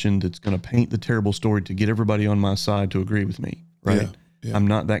politician that's going to paint the terrible story to get everybody on my side to agree with me. Right. Yeah. I'm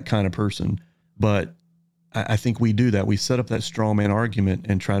not that kind of person. But I think we do that. We set up that straw man argument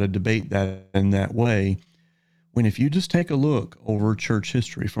and try to debate that in that way. When if you just take a look over church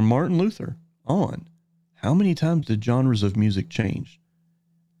history from Martin Luther on, how many times did genres of music change?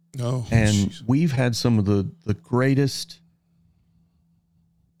 Oh, And geez. we've had some of the greatest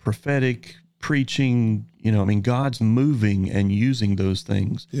prophetic preaching, God's moving and using those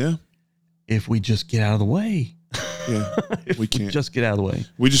things. Yeah. If we just get out of the way. Yeah. We can't. Just get out of the way.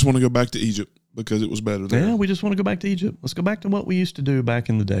 We just want to go back to Egypt because it was better there. Yeah, we just want to go back to Egypt. Let's go back to what we used to do back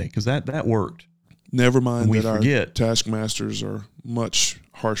in the day because that worked. Never mind We that our forget. taskmasters are much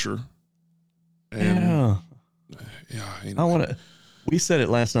harsher. And Yeah. anyway. We said it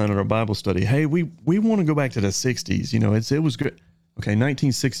last night at our Bible study. Hey, we want to go back to the 60s. It was good. Okay,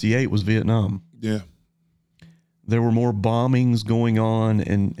 1968 was Vietnam. Yeah. There were more bombings going on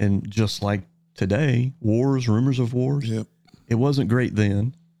and just like today, wars, rumors of wars. Yep. It wasn't great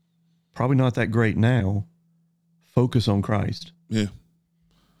then. Probably not that great now. Focus on Christ. Yeah.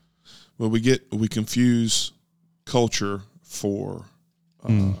 Well, we confuse culture for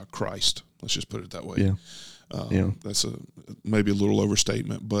Christ. Let's just put it that way. Yeah. That's maybe a little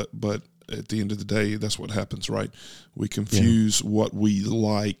overstatement, but at the end of the day, that's what happens, right? We confuse what we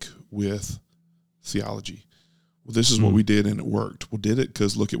like with theology. Well, this is what we did and it worked. Well, did it?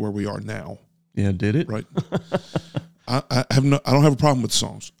 Because look at where we are now. Yeah, did it? Right. I don't have a problem with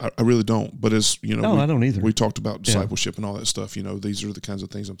songs. I really don't. But as you know, I don't either. We talked about discipleship and all that stuff. These are the kinds of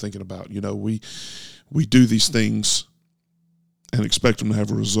things I'm thinking about. We do these things and expect them to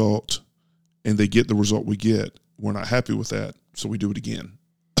have a result, and they get the result we get. We're not happy with that, so we do it again.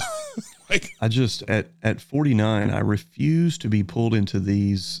 I just at 49, I refuse to be pulled into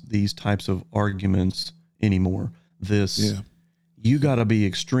these types of arguments anymore. You got to be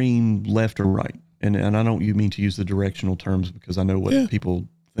extreme left or right. And I don't mean to use the directional terms because I know what people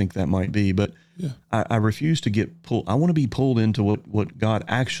think that might be, but I refuse to get pulled. I want to be pulled into what God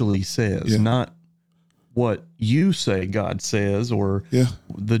actually says, not what you say God says or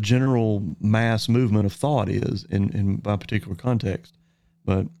the general mass movement of thought is in my particular context.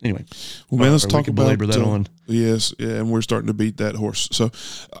 But anyway, well, man, let's talk about belabor that on. Yes, and we're starting to beat that horse. So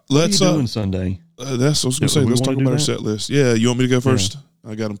What let's are you doing Sunday? That's what I was going to say. Let's talk about our set list. Yeah, you want me to go first?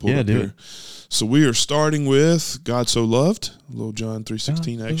 I got them pulled up here. So we are starting with God So Loved, a little John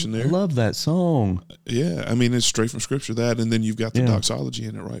 3:16 action there. I love that song. Yeah, I mean, it's straight from Scripture, that, and then you've got the doxology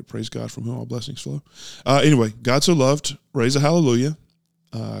in it, right? Praise God from whom all blessings flow. Anyway, God So Loved, raise a hallelujah.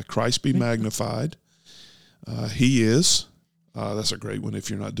 Christ be magnified. He is. That's a great one if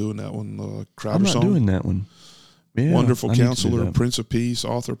you're not doing that one. Crowder song. I'm not doing that one. Yeah, Wonderful Counselor, Prince of Peace,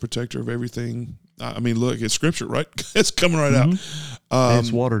 Author, Protector of everything. I mean, look, it's Scripture, right? It's coming right out.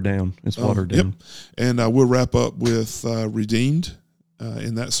 It's watered down. It's watered down. Yep. And we'll wrap up with Redeemed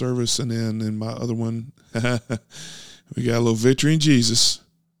in that service. And then in my other one, we got a little Victory in Jesus.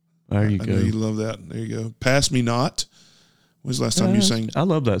 There you I go. know you love that. There you go. Pass Me Not. When's the last time you sang? I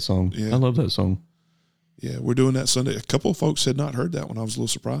love that song. Yeah. I love that song. Yeah, we're doing that Sunday. A couple of folks had not heard that one. I was a little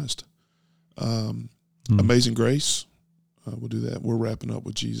surprised. Amazing Grace. We'll do that. We're wrapping up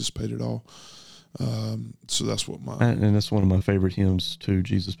with Jesus Paid It All. So that's what and that's one of my favorite hymns too.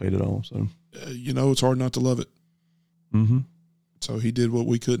 Jesus Paid It All. So it's hard not to love it. Mm-hmm. So he did what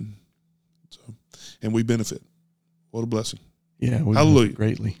we couldn't. So, and we benefit. What a blessing! Yeah, we hallelujah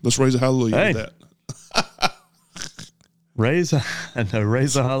greatly. Let's raise a hallelujah to that. raise a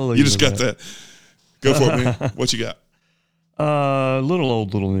hallelujah. You just got that. Go for it, man. What you got? Little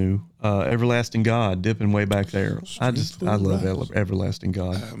old, little new. Everlasting God, dipping way back there. I love Everlasting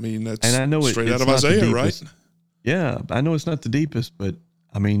God. I mean, that's and I know straight it's out of not Isaiah, right? Yeah, I know it's not the deepest, but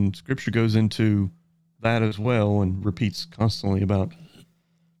I mean, Scripture goes into that as well and repeats constantly about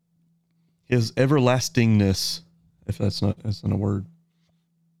His everlastingness. If that's not a word.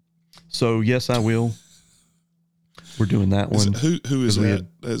 So yes, I will. We're doing that one. Who is that?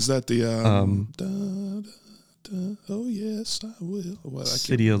 Is that the oh yes, I will. What,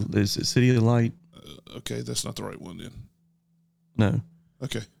 City of Light? Okay, that's not the right one then. No.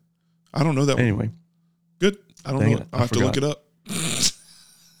 Okay, I don't know that anyway. one. Good. I don't know. I have to look it up.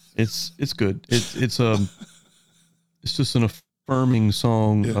 It's good. it's just an affirming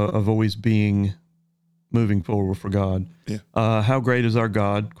song Yeah. of always moving forward for God. Yeah. How great is our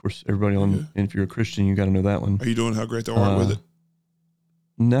God? Of course, everybody on, Okay. and if you're a Christian, you got to know that one. Are you doing How Great Thou Art with it?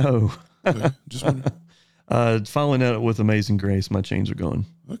 No. Okay. Just wondering. Following that with Amazing Grace, my chains are gone.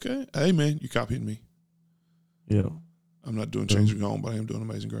 Okay. Hey, man, you copying me. Yeah. I'm not doing Chains Are Gone, but I am doing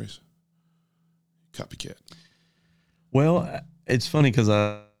Amazing Grace. Copycat. Well, it's funny because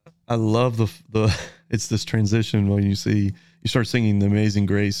I love the it's this transition when you start singing the Amazing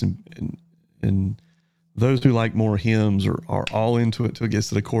Grace and those who like more hymns are all into it till it gets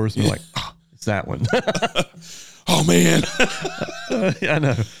to the chorus and they're like, it's that one. Oh, man. I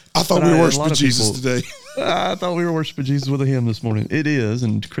know. I thought we were worshiping Jesus today. I thought we were worshiping Jesus with a hymn this morning. It is,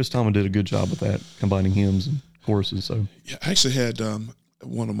 and Chris Tomlin did a good job with that, combining hymns and choruses. So Yeah, I actually had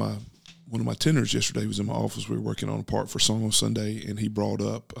one of my tenors yesterday was in my office. We were working on a part for Song on Sunday, and he brought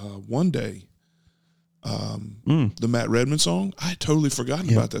up one day the Matt Redman song. I had totally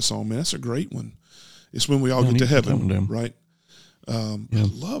forgotten about that song, man. That's a great one. It's When We All Get to Heaven, right? I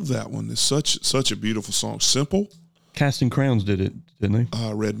love that one. It's such a beautiful song. Simple. Casting Crowns did it, didn't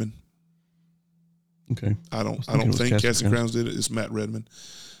they? Redman. Okay. I don't think Casting Crowns did it. It's Matt Redman.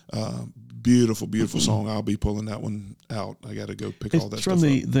 Beautiful song. I'll be pulling that one out. I got to go pick all that it's stuff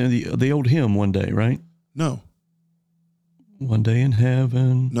from up. the old hymn, One Day, right? No. One day in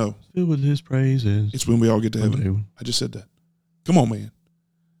heaven. No. Filled with his praises. It's When We All Get to One Heaven. day. I just said that. Come on, man.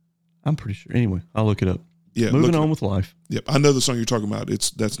 I'm pretty sure. Anyway, I'll look it up. Yeah. Moving on with life. Yep. I know the song you're talking about.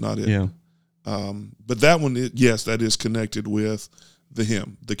 That's not it. Yeah. But that one, yes, that is connected with the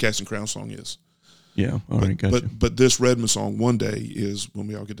hymn. The Casting Crown song is. Yeah. All right. Gotcha. But this Redman song, One Day, is When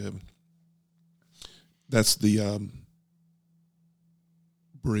We All Get to Heaven. That's the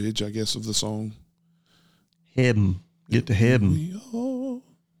bridge, I guess, of the song. Heaven. Get to heaven. We all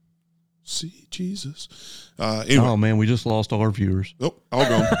see Jesus. Anyway. Oh, man. We just lost all our viewers. Oh, all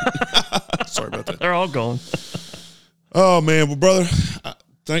gone. Sorry about that. They're all gone. Oh, man. Well, brother,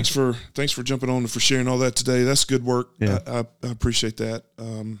 thanks for jumping on and for sharing all that today. That's good work. Yeah. I appreciate that.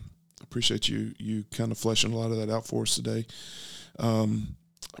 Appreciate you kind of fleshing a lot of that out for us today.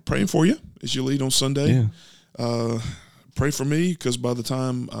 Praying for you as you lead on Sunday. Yeah. Pray for me because by the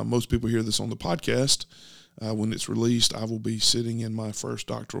time most people hear this on the podcast, when it's released, I will be sitting in my first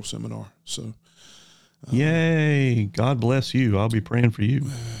doctoral seminar. So, yay! God bless you. I'll be praying for you.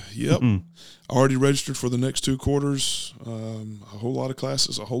 Yep. Already registered for the next 2 quarters. A whole lot of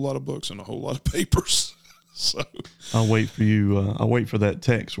classes, a whole lot of books, and a whole lot of papers. So I'll wait for you. I'll wait for that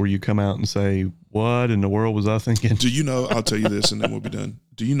text where you come out and say, "What in the world was I thinking?" Do you know? I'll tell you this, and then we'll be done.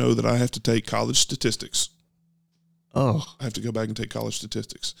 Do you know that I have to take college statistics? Oh, I have to go back and take college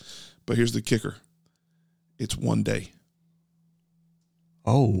statistics. But here's the kicker: it's one day.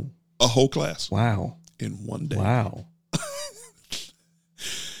 Oh, a whole class. Wow! In one day. Wow!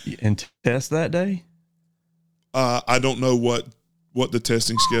 And test that day? I don't know what the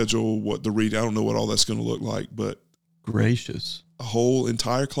testing schedule, what the read. I don't know what all that's going to look like, but gracious, a whole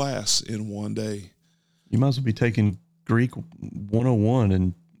entire class in one day. You might as well be taking Greek 101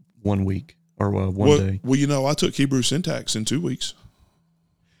 in 1 week or one day. Well, you know, I took Hebrew syntax in 2 weeks.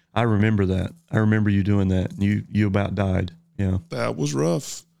 I remember that. I remember you doing that. You about died. Yeah, that was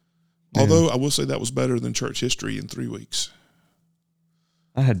rough. Yeah. Although I will say that was better than church history in 3 weeks.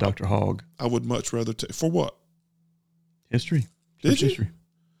 I had Dr. Hogg. I would much rather take for what? History. Did you? History.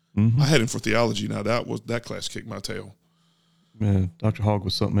 Mm-hmm. I had him for theology. Now that class kicked my tail. Dr. Hogg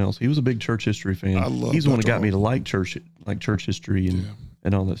was something else. He was a big church history fan. He's the one that got me to like church history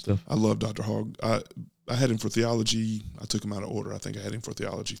and all that stuff. I love Dr. Hogg. I had him for theology. I took him out of order. I think I had him for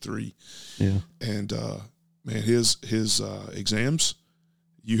theology 3. Yeah. And man, his exams,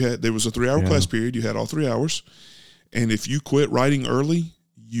 there was a 3-hour class period. You had all 3 hours, and if you quit writing early,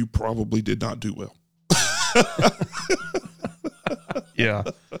 you probably did not do well. Yeah.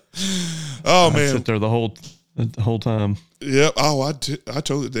 Oh I'd man, sit there the whole time. Yeah. Oh, I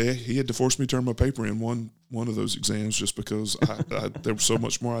told it. He had to force me to turn my paper in one of those exams just because there was so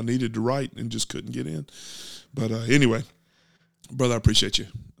much more I needed to write and just couldn't get in. But anyway, brother, I appreciate you.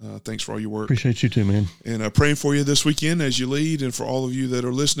 Thanks for all your work. Appreciate you too, man. And praying for you this weekend as you lead, and for all of you that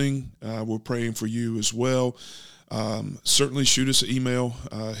are listening, we're praying for you as well. Certainly shoot us an email,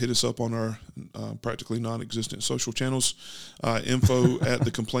 hit us up on our practically non-existent social channels,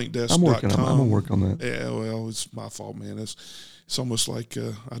 info@thecomplaintdesk.com. I'm going to work on that. Yeah, well, it's my fault, man. it's almost like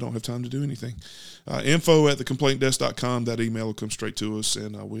I don't have time to do anything. Info@thecomplaintdesk.com. That email will come straight to us,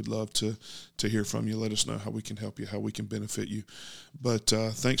 and we'd love to hear from you. Let us know how we can help you, how we can benefit you. But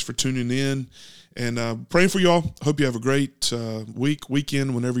thanks for tuning in, and praying for y'all. Hope you have a great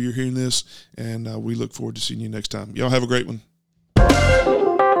weekend whenever you're hearing this, and we look forward to seeing you next time. Y'all have a great one.